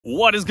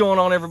What is going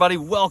on, everybody?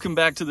 Welcome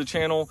back to the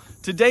channel.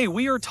 Today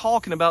we are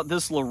talking about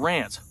this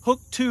Lowrance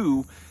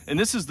HOOK2, and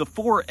this is the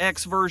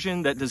 4X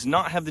version that does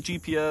not have the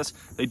GPS.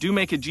 They do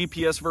make a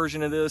GPS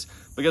version of this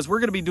because we're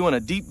going to be doing a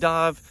deep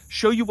dive,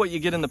 show you what you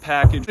get in the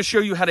package, to show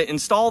you how to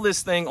install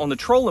this thing on the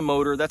trolling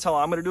motor. That's how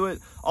I'm going to do it.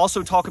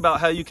 Also talk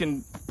about how you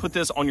can put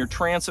this on your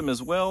transom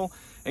as well.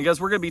 And guys,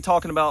 we're going to be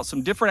talking about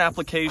some different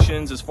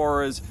applications as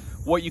far as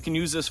what you can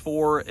use this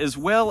for, as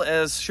well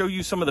as show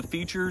you some of the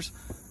features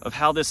of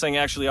how this thing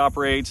actually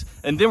operates.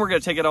 And then we're going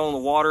to take it out on the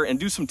water and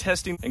do some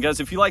testing. And guys,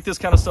 if you like this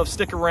kind of stuff,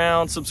 stick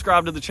around,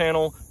 subscribe to the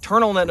channel,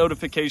 turn on that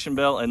notification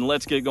bell, and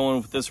let's get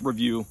going with this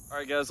review. All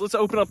right, guys, let's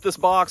open up this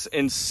box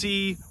and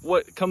see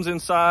what comes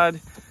inside.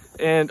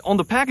 And on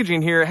the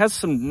packaging here, it has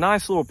some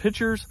nice little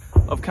pictures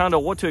of kind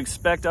of what to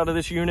expect out of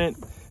this unit.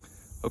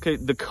 Okay,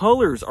 the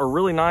colors are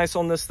really nice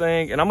on this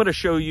thing, and I'm going to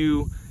show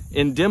you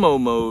in demo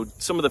mode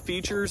some of the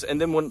features, and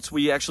then once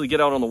we actually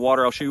get out on the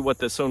water, I'll show you what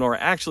the sonar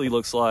actually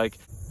looks like.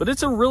 But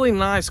it's a really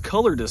nice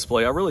color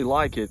display. I really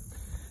like it.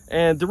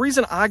 And the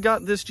reason I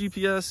got this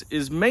GPS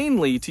is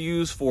mainly to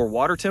use for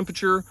water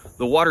temperature,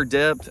 the water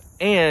depth,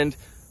 and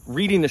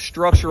reading the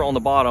structure on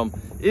the bottom.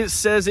 It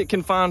says it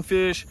can find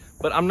fish,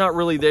 but I'm not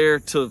really there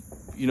to,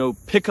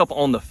 pick up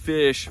on the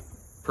fish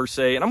per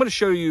se. And I'm going to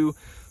show you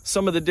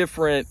some of the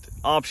different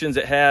options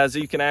it has.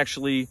 You can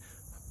actually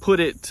put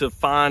it to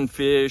find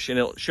fish and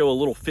it'll show a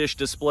little fish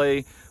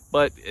display,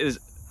 but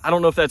I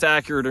don't know if that's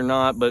accurate or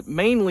not, but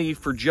mainly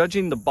for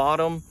judging the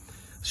bottom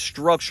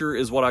structure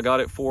is what I got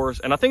it for.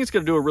 And I think it's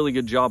going to do a really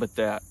good job at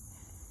that.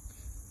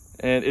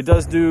 And it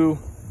does do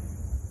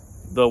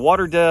the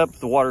water depth,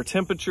 the water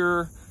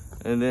temperature,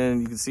 and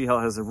then you can see how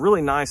it has a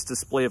really nice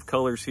display of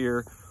colors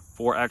here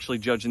for actually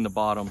judging the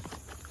bottom.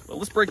 But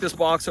let's break this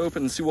box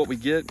open and see what we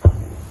get.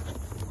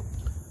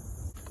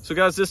 So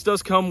guys, this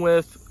does come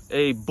with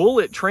a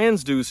bullet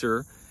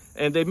transducer,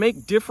 and they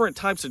make different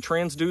types of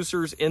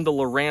transducers in the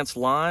Lowrance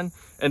line,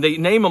 and they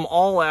name them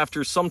all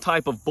after some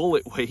type of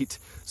bullet weight.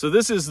 So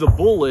this is the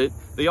bullet.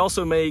 They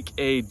also make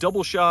a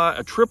double shot,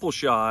 a triple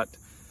shot,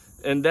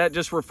 and that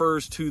just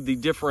refers to the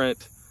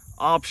different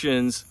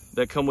options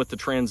that come with the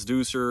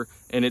transducer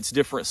and its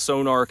different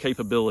sonar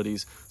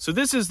capabilities. So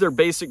this is their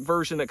basic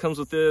version that comes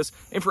with this,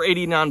 and for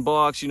 89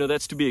 bucks,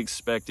 that's to be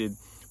expected.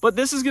 But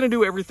this is going to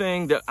do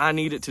everything that I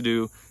need it to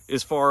do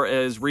as far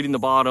as reading the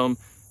bottom,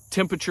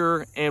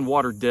 temperature, and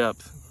water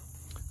depth.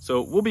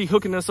 So we'll be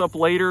hooking this up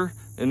later,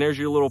 and there's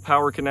your little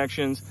power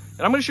connections.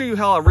 And I'm going to show you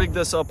how I rigged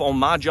this up on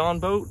my John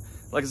boat.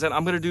 Like I said,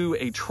 I'm going to do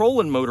a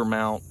trolling motor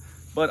mount,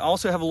 but I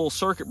also have a little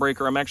circuit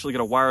breaker I'm actually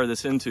going to wire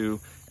this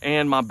into,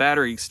 and my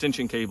battery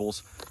extension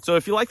cables. So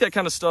if you like that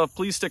kind of stuff,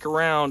 please stick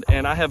around,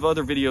 and I have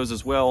other videos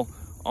as well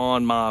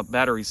on my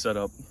battery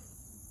setup.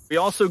 We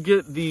also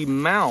get the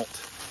mount.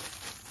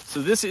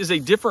 So this is a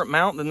different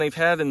mount than they've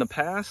had in the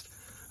past.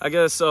 I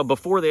guess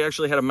before they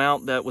actually had a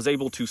mount that was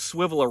able to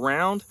swivel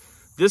around.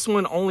 This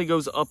one only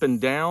goes up and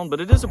down, but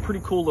it is a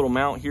pretty cool little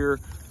mount here.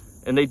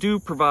 And they do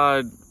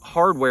provide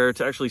hardware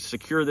to actually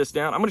secure this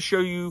down. I'm going to show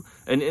you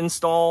an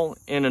install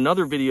in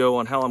another video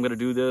on how I'm going to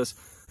do this.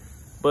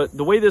 But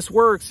the way this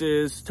works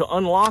is to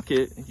unlock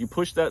it, you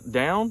push that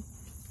down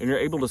and you're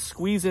able to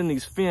squeeze in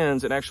these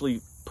fins and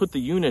actually put the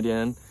unit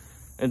in.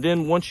 And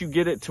then once you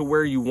get it to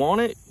where you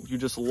want it, you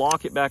just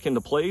lock it back into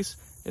place,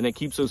 and it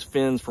keeps those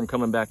fins from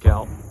coming back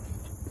out.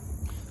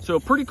 So a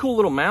pretty cool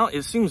little mount.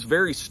 It seems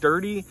very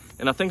sturdy,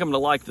 and I think I'm gonna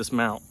like this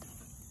mount.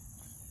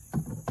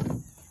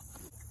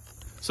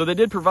 So they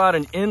did provide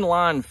an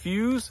inline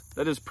fuse.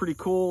 That is pretty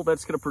cool.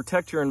 That's gonna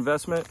protect your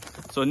investment.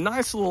 So a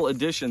nice little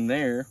addition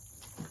there.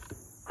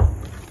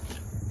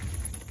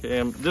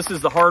 Okay, this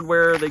is the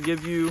hardware they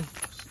give you.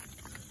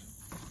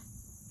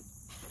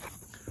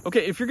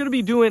 Okay, if you're gonna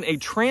be doing a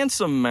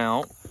transom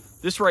mount,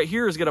 this right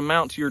here is gonna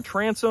mount to your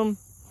transom,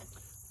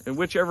 in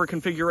whichever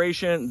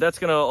configuration. That's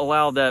gonna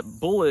allow that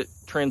bullet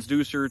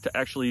transducer to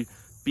actually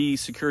be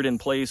secured in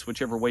place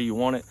whichever way you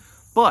want it.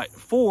 But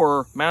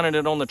for mounting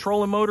it on the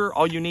trolling motor,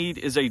 all you need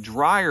is a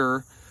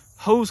dryer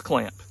hose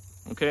clamp.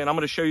 Okay, and I'm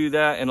gonna show you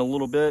that in a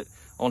little bit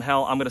on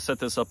how I'm gonna set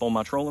this up on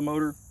my trolling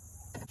motor.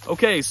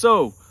 Okay,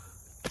 so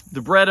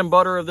the bread and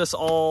butter of this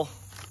all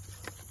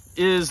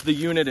is the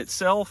unit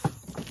itself.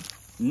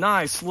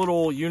 Nice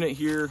little unit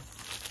here,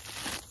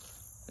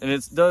 and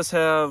it does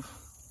have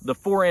the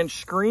 4-inch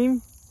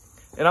screen.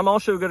 And I'm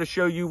also going to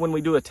show you when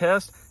we do a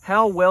test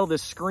how well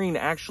this screen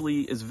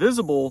actually is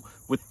visible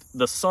with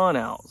the sun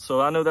out.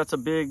 So I know that's a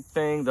big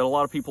thing that a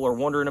lot of people are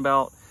wondering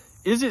about.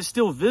 Is it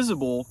still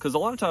visible? Because a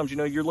lot of times,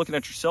 you're looking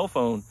at your cell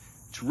phone.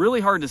 It's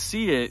really hard to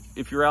see it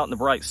if you're out in the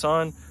bright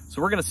sun.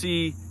 So we're going to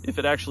see if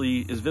it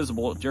actually is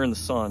visible during the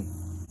sun.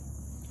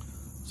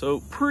 So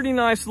pretty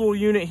nice little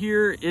unit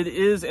here. It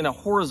is in a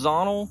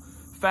horizontal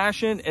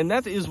fashion, and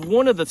that is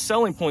one of the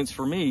selling points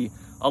for me.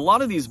 A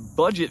lot of these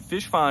budget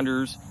fish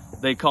finders,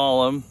 they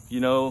call them,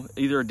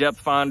 either a depth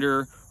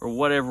finder or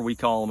whatever we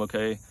call them,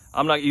 okay?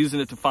 I'm not using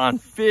it to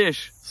find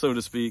fish, so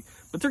to speak,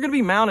 but they're gonna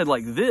be mounted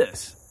like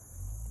this.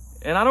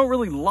 And I don't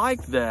really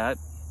like that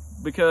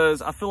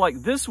because I feel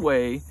like this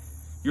way,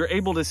 you're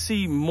able to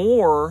see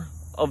more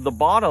of the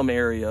bottom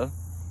area.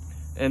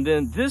 And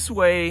then this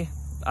way,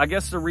 I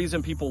guess the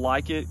reason people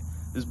like it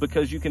is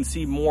because you can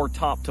see more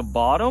top to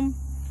bottom,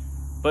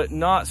 but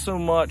not so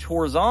much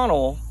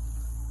horizontal.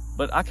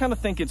 But I kind of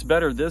think it's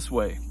better this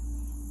way.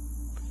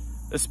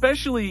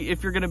 Especially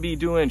if you're gonna be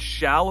doing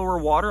shallower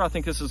water, I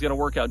think this is gonna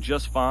work out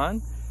just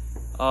fine.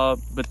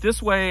 But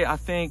this way, I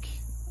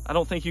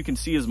don't think you can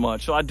see as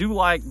much. So I do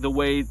like the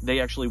way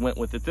they actually went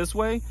with it this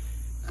way.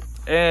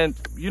 And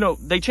you know,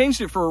 they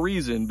changed it for a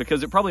reason,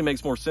 because it probably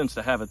makes more sense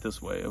to have it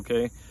this way,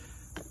 okay?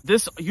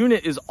 This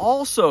unit is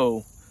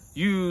also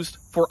used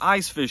for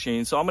ice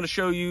fishing. So I'm gonna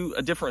show you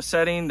a different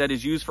setting that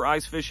is used for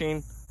ice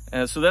fishing.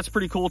 So that's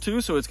pretty cool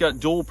too. So it's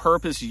got dual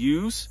purpose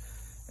use.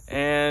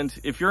 And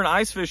if you're an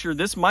ice fisher,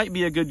 this might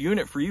be a good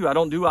unit for you. I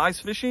don't do ice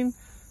fishing,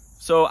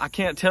 so I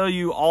can't tell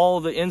you all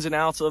the ins and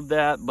outs of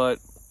that, but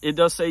it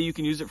does say you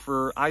can use it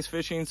for ice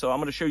fishing. So I'm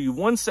gonna show you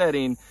one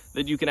setting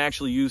that you can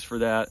actually use for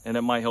that, and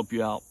it might help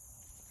you out.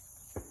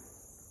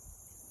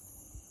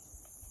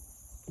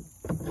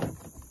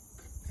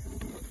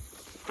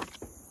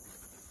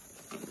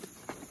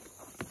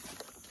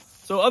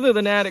 So other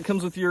than that, it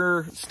comes with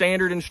your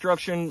standard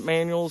instruction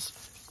manuals.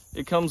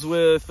 It comes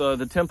with the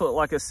template,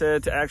 like I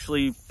said, to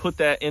actually put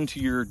that into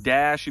your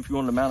dash if you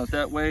want to mount it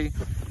that way.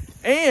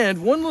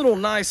 And one little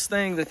nice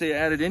thing that they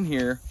added in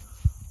here,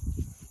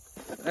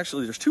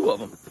 actually there's two of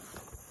them,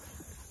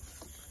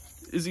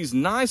 is these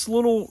nice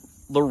little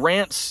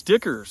Lowrance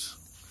stickers.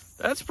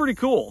 That's pretty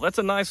cool. That's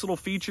a nice little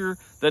feature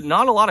that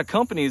not a lot of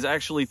companies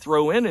actually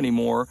throw in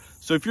anymore.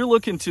 So if you're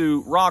looking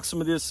to rock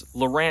some of this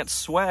Lowrance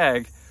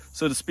swag,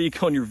 so to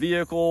speak, on your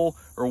vehicle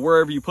or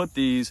wherever you put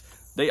these,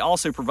 they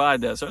also provide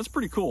that. So that's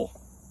pretty cool.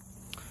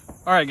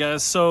 All right,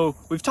 guys, so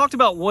we've talked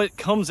about what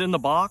comes in the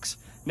box.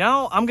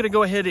 Now I'm gonna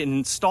go ahead and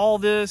install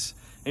this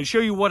and show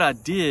you what I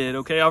did,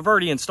 okay? I've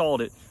already installed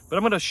it, but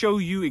I'm gonna show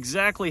you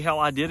exactly how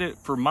I did it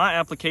for my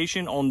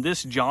application on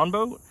this John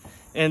boat.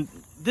 And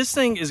this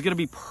thing is gonna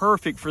be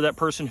perfect for that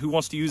person who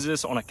wants to use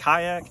this on a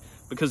kayak,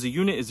 because the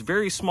unit is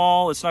very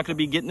small. It's not gonna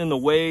be getting in the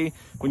way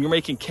when you're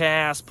making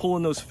casts,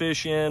 pulling those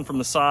fish in from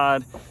the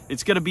side.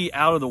 It's gonna be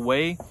out of the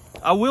way.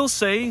 I will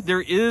say there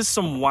is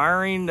some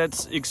wiring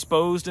that's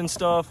exposed and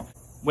stuff.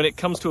 When it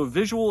comes to a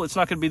visual, it's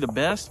not gonna be the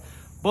best,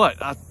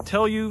 but I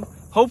tell you,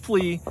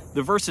 hopefully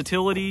the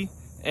versatility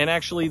and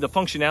actually the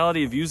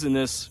functionality of using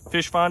this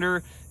fish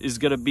finder is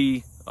gonna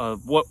be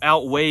what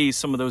outweighs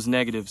some of those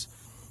negatives.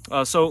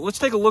 So let's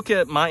take a look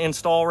at my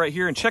install right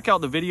here and check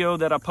out the video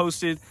that I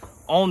posted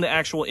on the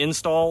actual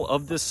install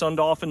of this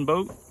Sundolphin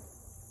boat.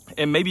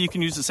 And maybe you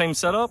can use the same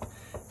setup,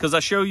 because I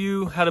show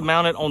you how to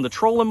mount it on the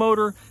trolling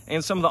motor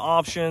and some of the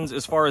options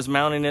as far as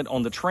mounting it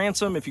on the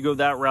transom if you go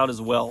that route as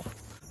well.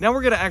 Now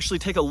we're gonna actually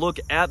take a look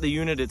at the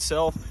unit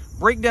itself,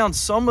 break down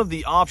some of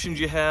the options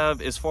you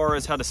have as far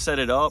as how to set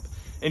it up,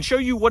 and show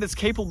you what it's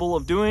capable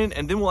of doing,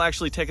 and then we'll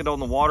actually take it on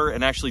the water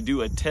and actually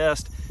do a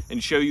test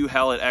and show you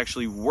how it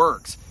actually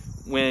works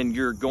when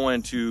you're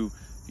going to,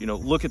 you know,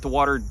 look at the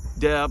water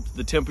depth,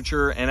 the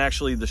temperature, and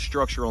actually the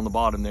structure on the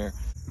bottom there.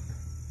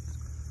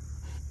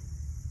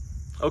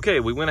 Okay,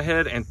 we went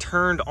ahead and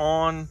turned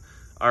on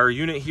our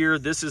unit here.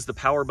 This is the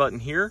power button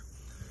here.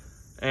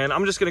 And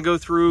I'm just gonna go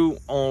through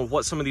on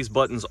what some of these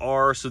buttons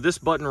are. So this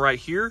button right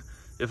here,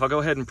 if I go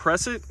ahead and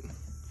press it,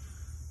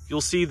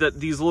 you'll see that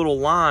these little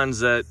lines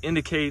that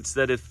indicates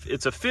that if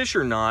it's a fish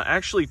or not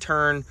actually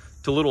turn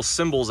to little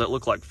symbols that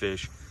look like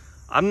fish.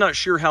 I'm not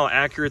sure how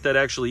accurate that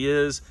actually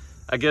is.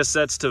 I guess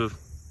that's to,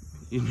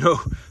 you know,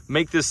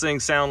 make this thing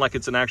sound like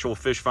it's an actual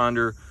fish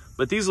finder.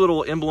 But these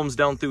little emblems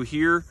down through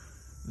here,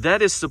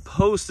 that is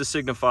supposed to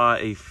signify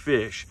a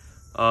fish.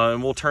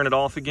 And we'll turn it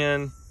off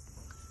again,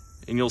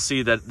 and you'll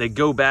see that they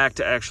go back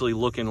to actually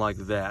looking like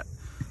that.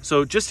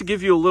 So just to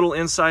give you a little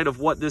insight of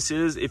what this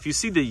is, if you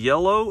see the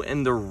yellow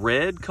and the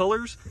red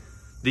colors,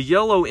 the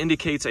yellow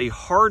indicates a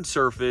hard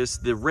surface,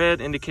 the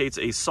red indicates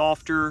a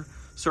softer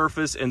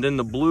surface, and then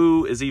the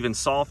blue is even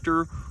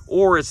softer,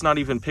 or it's not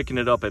even picking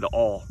it up at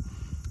all.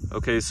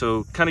 Okay,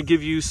 so kind of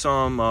give you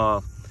some,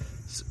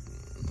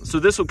 so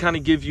this will kind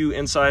of give you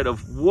insight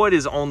of what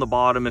is on the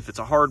bottom, if it's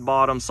a hard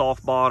bottom,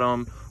 soft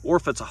bottom, or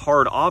if it's a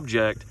hard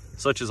object,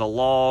 such as a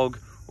log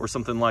or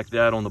something like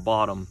that on the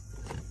bottom.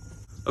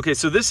 Okay,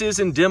 so this is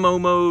in demo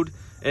mode,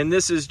 and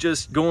this is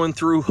just going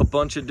through a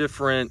bunch of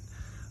different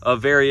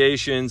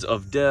variations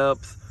of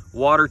depth,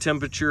 water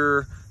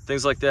temperature,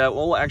 things like that.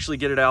 We'll actually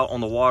get it out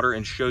on the water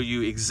and show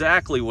you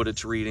exactly what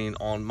it's reading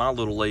on my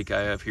little lake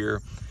I have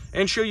here,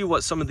 and show you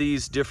what some of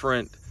these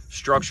different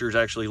structures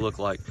actually look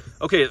like.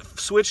 Okay, it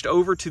switched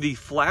over to the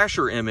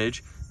flasher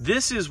image.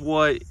 This is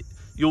what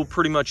you'll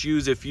pretty much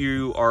use if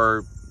you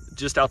are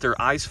just out there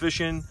ice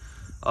fishing.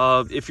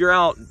 If you're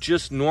out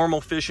just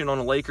normal fishing on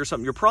a lake or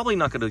something, you're probably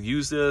not going to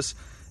use this,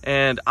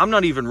 and I'm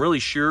not even really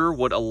sure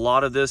what a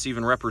lot of this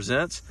even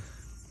represents.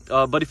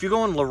 But if you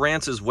go on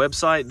Lowrance's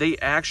website, they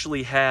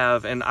actually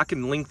have, and I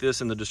can link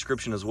this in the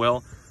description as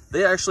well,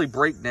 they actually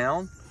break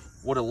down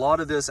what a lot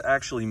of this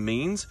actually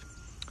means.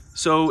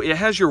 So it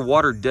has your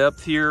water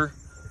depth here,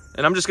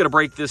 and I'm just going to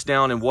break this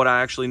down and what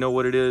I actually know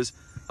what it is.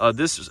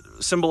 This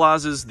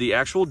symbolizes the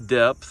actual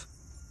depth.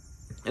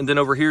 And then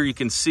over here you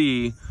can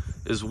see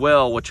as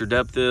well what your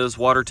depth is,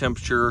 water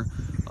temperature.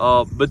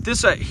 But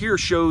this here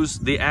shows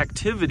the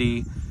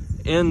activity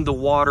in the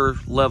water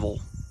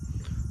level.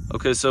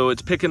 Okay, so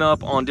it's picking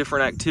up on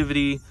different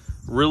activity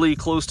really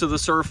close to the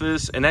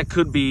surface, and that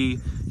could be,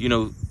 you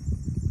know,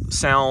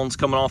 sounds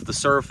coming off the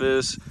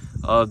surface.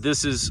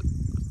 This is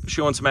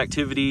showing some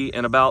activity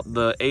in about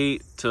the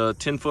 8 to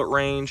 10 foot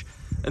range.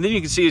 And then you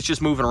can see it's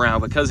just moving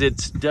around because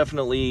it's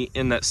definitely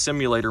in that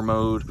simulator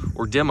mode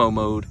or demo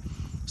mode.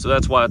 So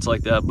that's why it's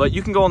like that. But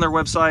you can go on their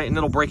website and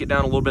it'll break it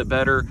down a little bit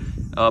better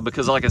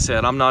because like I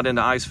said, I'm not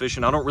into ice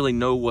fishing. I don't really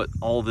know what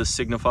all this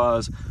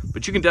signifies,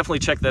 but you can definitely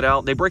check that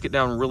out. They break it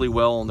down really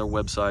well on their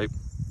website.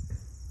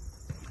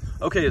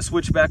 Okay, it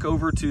switched back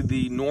over to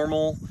the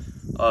normal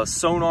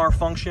sonar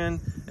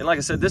function. And like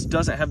I said, this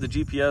doesn't have the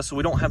GPS, so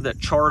we don't have that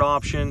chart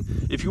option.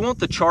 If you want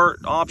the chart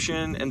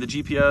option and the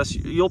GPS,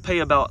 you'll pay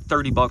about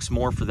 30 bucks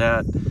more for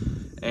that.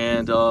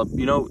 And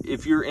you know,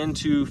 if you're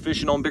into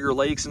fishing on bigger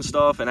lakes and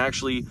stuff and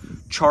actually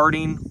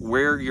charting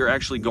where you're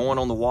actually going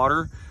on the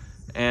water,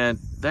 and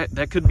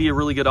that could be a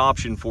really good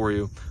option for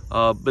you.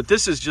 But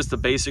this is just the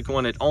basic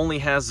one. It only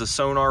has the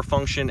sonar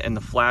function and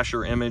the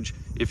flasher image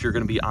if you're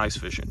gonna be ice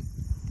fishing.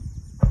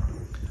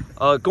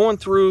 Going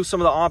through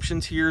some of the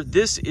options here,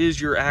 this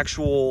is your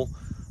actual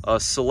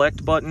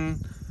select button,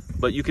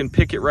 but you can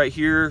pick it right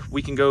here.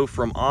 We can go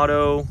from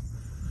auto,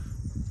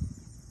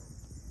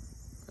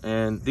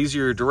 and these are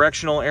your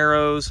directional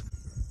arrows.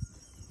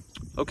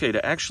 Okay,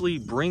 to actually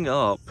bring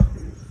up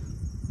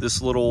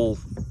this little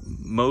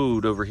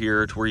mode over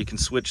here to where you can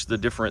switch the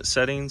different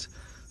settings.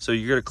 So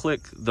you're gonna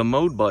click the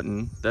mode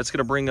button. That's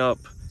gonna bring up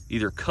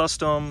either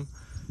custom,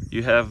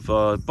 you have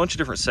a bunch of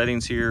different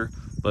settings here,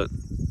 but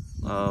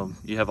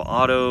you have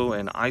auto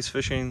and ice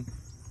fishing.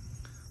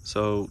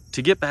 So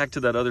to get back to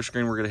that other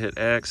screen, we're gonna hit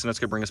X, and that's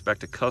gonna bring us back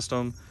to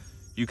custom.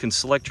 You can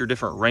select your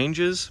different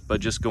ranges by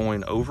just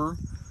going over,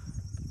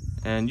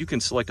 and you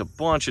can select a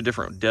bunch of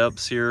different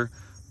depths here.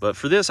 But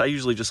for this, I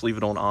usually just leave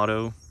it on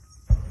auto.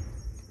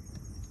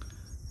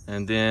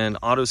 And then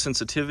auto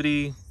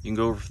sensitivity, you can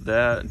go over for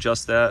that,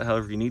 adjust that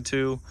however you need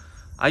to.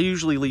 I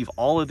usually leave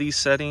all of these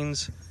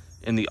settings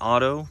in the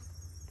auto.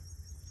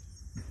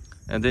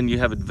 And then you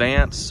have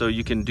advanced, so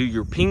you can do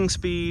your ping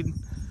speed.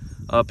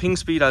 Ping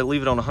speed, I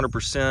leave it on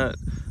 100%.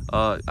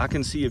 I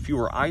can see if you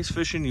were ice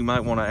fishing, you might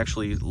want to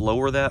actually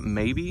lower that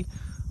maybe.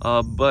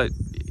 But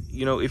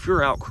you know, if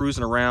you're out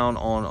cruising around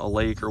on a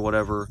lake or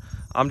whatever,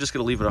 I'm just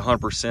going to leave it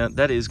 100%.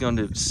 That is going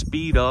to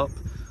speed up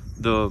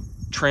the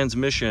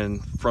transmission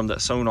from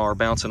that sonar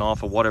bouncing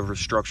off of whatever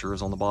structure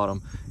is on the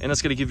bottom, and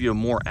it's going to give you a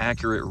more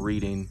accurate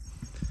reading.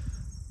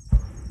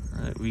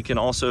 All right, we can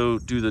also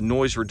do the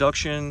noise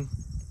reduction.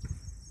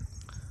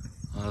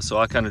 So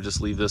I kind of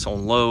just leave this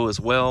on low as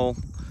well.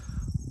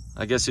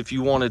 I guess if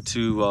you wanted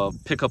to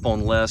pick up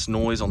on less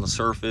noise on the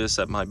surface,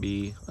 that might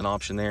be an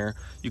option there.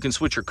 You can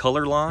switch your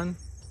color line.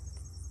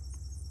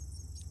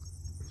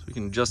 So we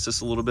can adjust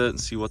this a little bit and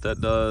see what that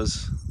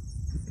does.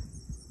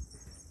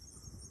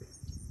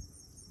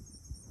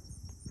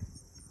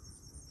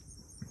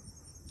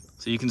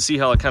 So you can see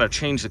how it kind of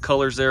changed the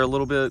colors there a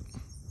little bit.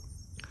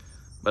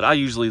 But I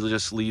usually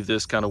just leave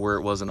this kind of where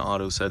it was in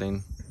auto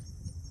setting.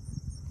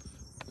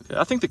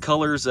 I think the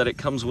colors that it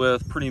comes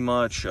with pretty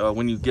much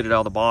when you get it out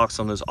of the box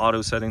on those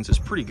auto settings is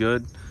pretty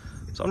good.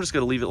 So I'm just going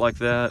to leave it like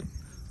that.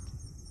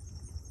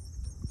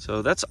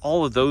 So that's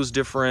all of those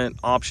different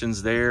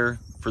options there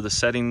for the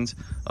settings.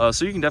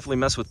 So you can definitely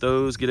mess with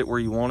those, get it where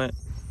you want it.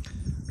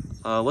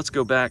 Let's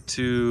go back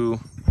to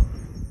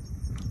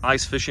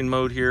ice fishing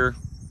mode here.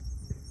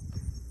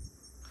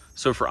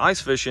 So for ice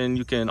fishing,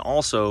 you can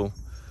also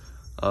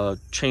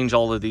change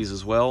all of these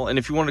as well. And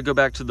if you want to go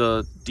back to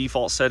the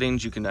default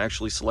settings, you can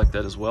actually select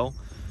that as well.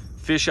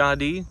 Fish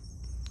ID,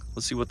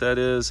 let's see what that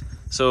is.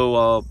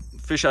 So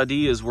Fish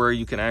ID is where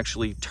you can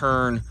actually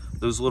turn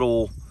those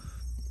little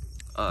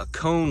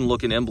cone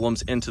looking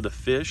emblems into the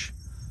fish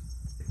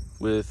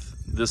with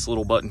this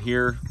little button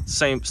here.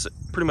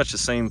 Pretty much the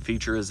same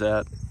feature as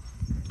that.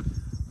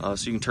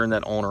 So you can turn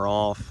that on or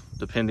off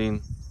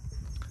depending.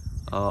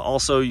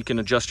 Also, you can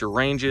adjust your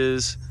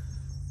ranges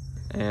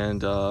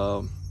and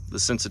the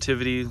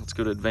sensitivity. Let's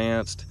go to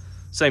advanced.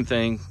 Same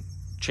thing,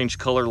 change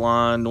color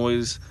line,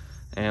 noise,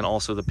 and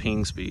also the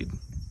ping speed.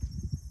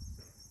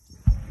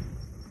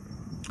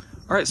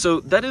 All right, so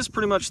that is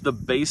pretty much the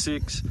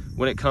basics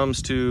when it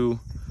comes to,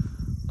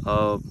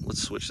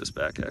 let's switch this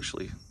back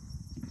actually.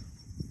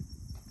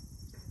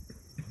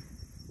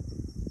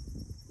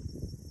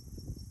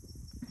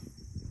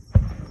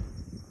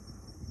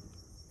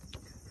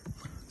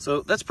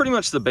 So that's pretty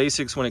much the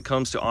basics when it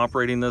comes to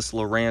operating this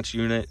Lowrance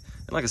unit.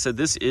 And like I said,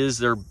 this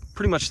is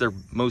pretty much their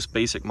most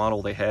basic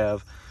model they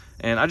have.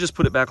 And I just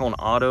put it back on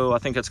auto. I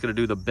think that's gonna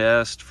do the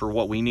best for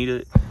what we need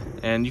it.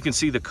 And you can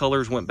see the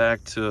colors went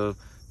back to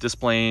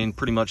displaying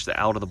pretty much the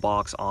out of the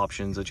box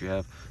options that you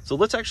have. So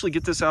let's actually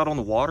get this out on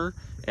the water,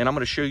 and I'm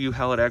gonna show you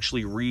how it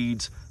actually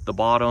reads the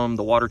bottom,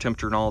 the water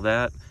temperature and all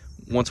that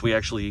once we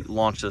actually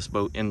launch this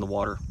boat in the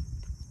water.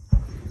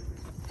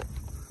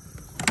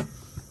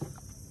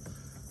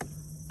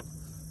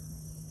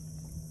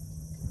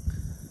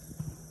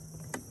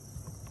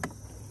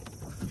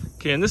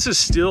 Okay, and this is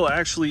still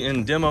actually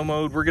in demo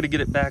mode. We're gonna get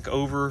it back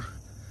over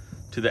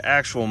to the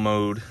actual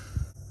mode.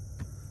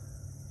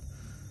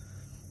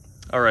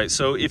 All right,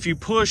 so if you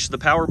push the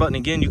power button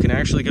again, you can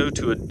actually go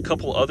to a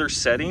couple other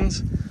settings,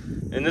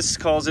 and this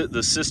calls it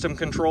the system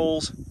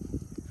controls,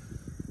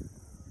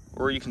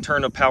 or you can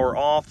turn the power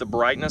off, the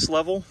brightness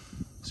level,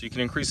 so you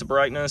can increase the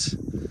brightness.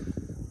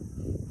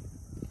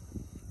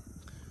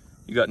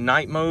 You got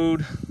night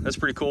mode, that's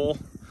pretty cool.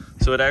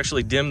 So it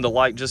actually dimmed the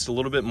light just a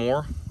little bit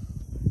more.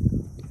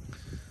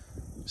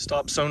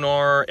 Stop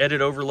sonar,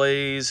 edit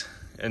overlays,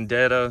 and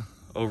data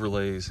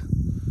overlays.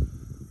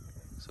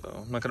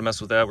 So I'm not gonna mess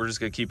with that. We're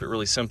just gonna keep it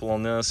really simple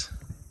on this.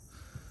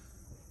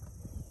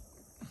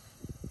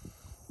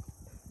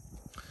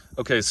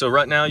 Okay, so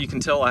right now you can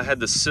tell I had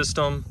the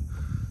system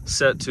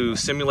set to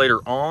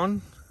simulator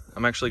on.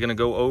 I'm actually gonna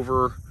go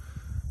over,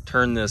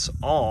 turn this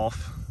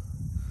off,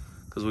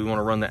 because we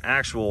wanna run the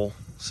actual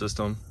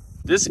system.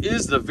 This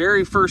is the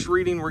very first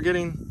reading we're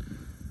getting,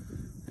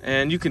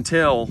 and you can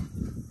tell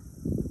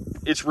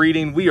it's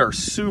reading. We are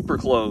super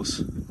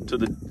close to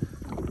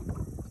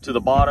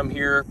the bottom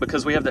here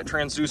because we have that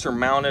transducer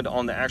mounted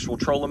on the actual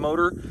trolling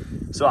motor.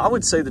 So I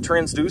would say the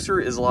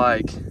transducer is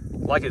like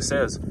it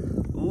says,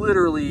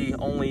 literally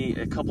only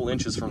a couple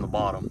inches from the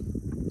bottom.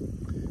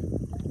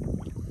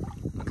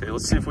 Okay,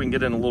 let's see if we can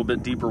get in a little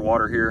bit deeper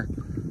water here.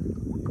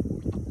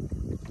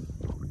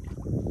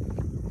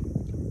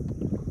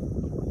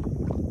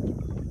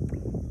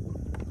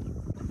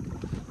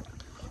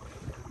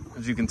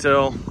 As you can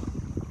tell,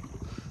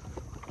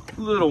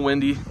 a little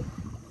windy,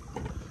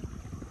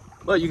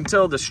 but you can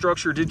tell the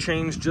structure did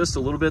change just a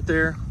little bit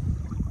there.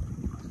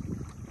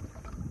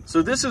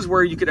 So this is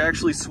where you could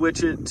actually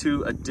switch it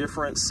to a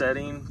different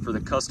setting for the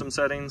custom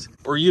settings,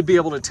 or you'd be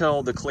able to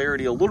tell the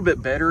clarity a little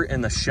bit better in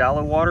the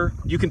shallow water.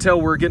 You can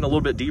tell we're getting a little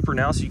bit deeper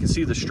now, so you can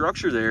see the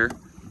structure there.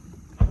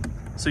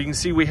 So you can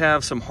see we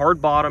have some hard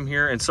bottom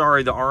here, and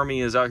sorry, the Army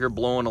is out here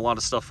blowing a lot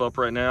of stuff up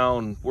right now,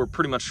 and we're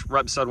pretty much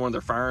right beside one of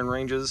their firing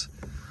ranges.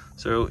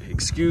 So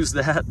excuse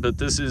that, but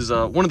this is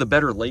one of the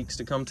better lakes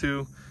to come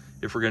to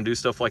if we're gonna do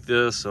stuff like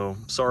this, so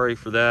sorry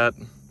for that.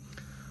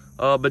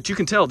 But you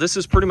can tell this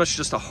is pretty much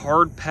just a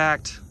hard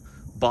packed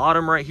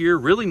bottom right here,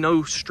 really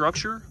no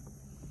structure.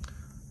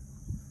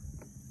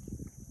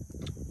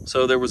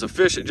 So there was a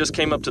fish that just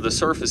came up to the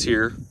surface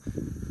here.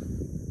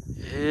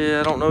 Yeah,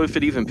 I don't know if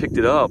it even picked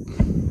it up.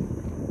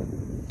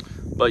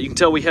 But you can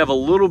tell we have a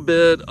little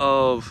bit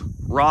of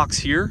rocks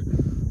here.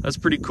 That's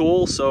pretty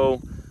cool.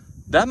 So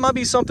that might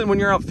be something when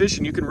you're out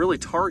fishing, you can really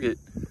target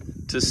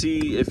to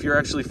see if you're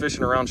actually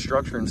fishing around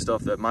structure and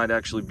stuff that might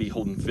actually be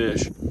holding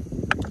fish.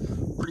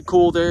 Pretty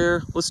cool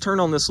there. Let's turn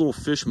on this little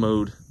fish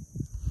mode.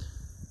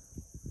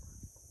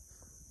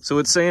 So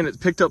it's saying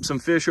it picked up some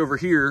fish over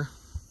here.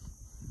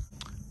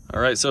 All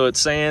right, so it's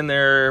saying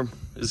there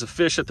is a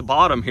fish at the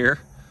bottom here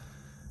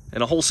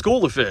and a whole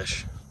school of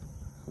fish.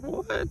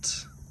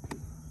 What?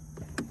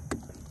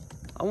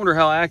 I wonder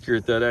how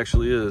accurate that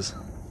actually is.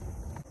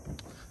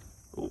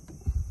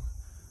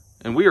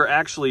 And we are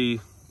actually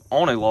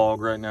on a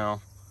log right now.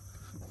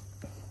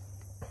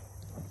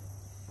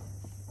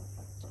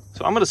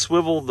 So I'm gonna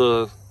swivel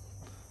the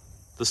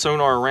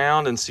sonar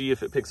around and see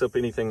if it picks up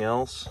anything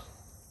else.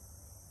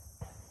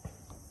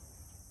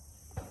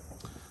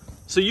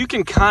 So you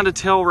can kind of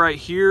tell right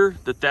here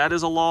that that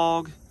is a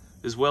log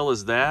as well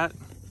as that.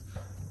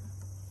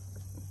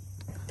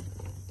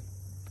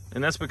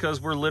 And that's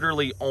because we're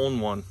literally on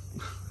one.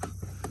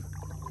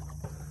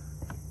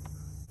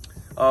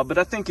 But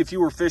I think if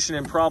you were fishing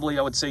in probably,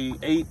 I would say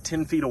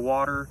 8-10 feet of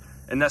water,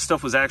 and that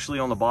stuff was actually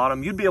on the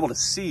bottom, you'd be able to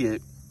see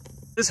it.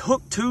 This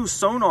HOOK2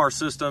 sonar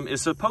system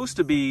is supposed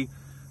to be,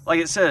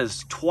 like it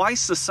says,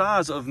 twice the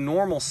size of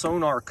normal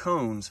sonar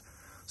cones.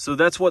 So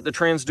that's what the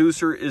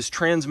transducer is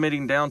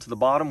transmitting down to the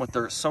bottom with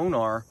their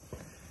sonar.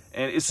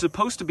 And it's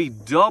supposed to be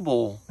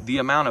double the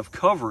amount of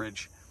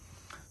coverage.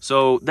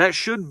 So that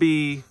should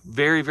be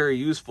very, very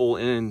useful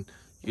in,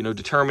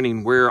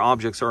 determining where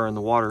objects are in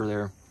the water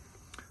there.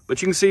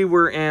 But you can see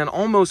we're in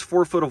almost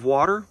 4 foot of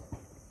water.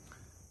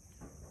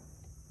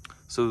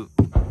 So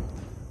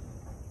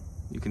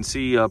you can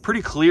see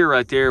pretty clear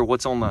right there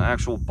what's on the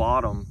actual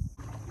bottom.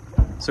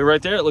 So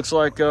right there, it looks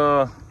like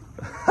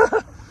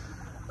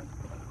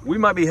we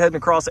might be heading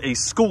across a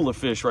school of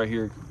fish right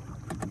here.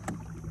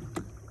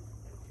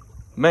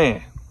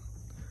 Man,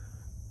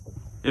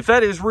 if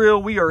that is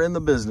real, we are in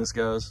the business,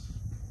 guys.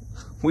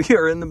 We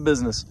are in the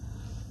business.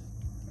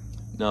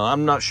 No,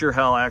 I'm not sure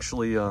how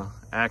actually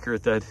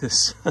accurate that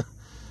is.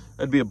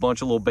 That'd be a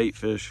bunch of little bait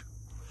fish.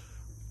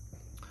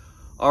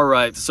 All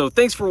right, so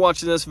thanks for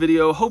watching this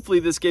video. Hopefully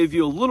this gave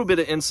you a little bit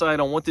of insight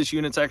on what this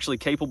unit's actually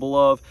capable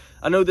of.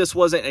 I know this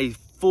wasn't a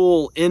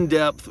full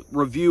in-depth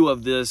review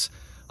of this,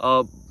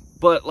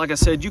 But like I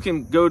said, you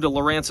can go to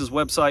Lowrance's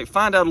website,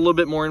 find out a little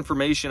bit more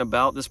information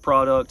about this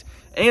product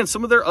and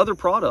some of their other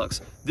products.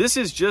 This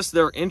is just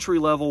their entry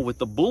level with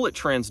the bullet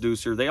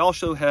transducer. They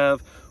also have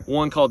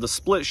one called the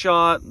split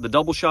shot, the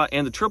double shot,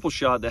 and the triple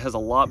shot that has a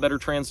lot better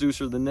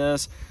transducer than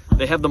this.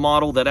 They have the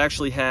model that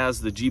actually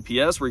has the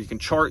GPS where you can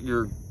chart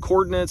your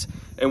coordinates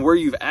and where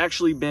you've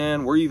actually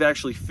been, where you've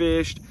actually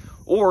fished,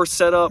 or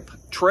set up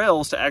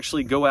trails to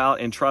actually go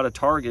out and try to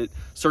target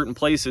certain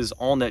places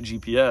on that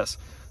GPS.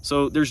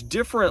 So there's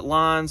different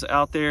lines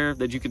out there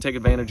that you can take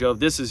advantage of.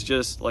 This is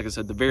just, like I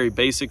said, the very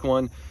basic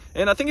one.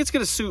 And I think it's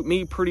gonna suit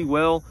me pretty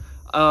well.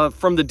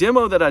 From the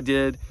demo that I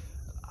did,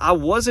 I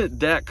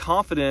wasn't that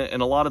confident in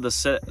a lot of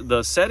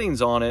the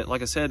settings on it.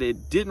 Like I said,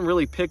 it didn't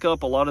really pick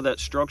up a lot of that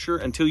structure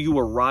until you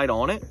were right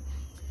on it.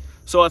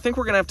 So I think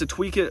we're gonna have to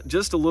tweak it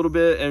just a little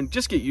bit and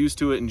just get used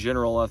to it in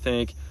general, I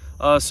think.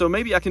 So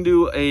maybe I can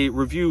do a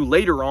review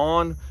later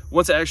on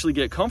once I actually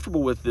get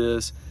comfortable with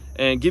this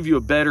and give you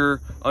a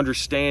better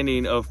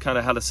understanding of kind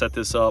of how to set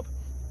this up.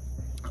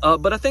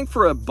 But I think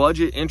for a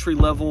budget entry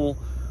level,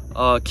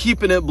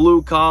 keeping it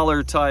blue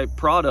collar type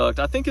product,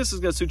 I think this is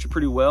going to suit you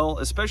pretty well,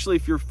 especially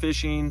if you're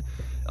fishing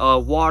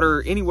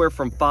water anywhere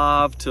from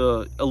 5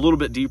 to a little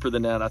bit deeper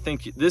than that. I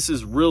think this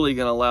is really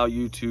going to allow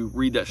you to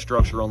read that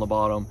structure on the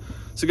bottom.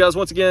 So guys,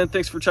 once again,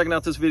 thanks for checking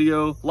out this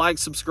video. Like,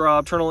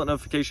 subscribe, turn on that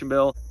notification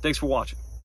bell. Thanks for watching.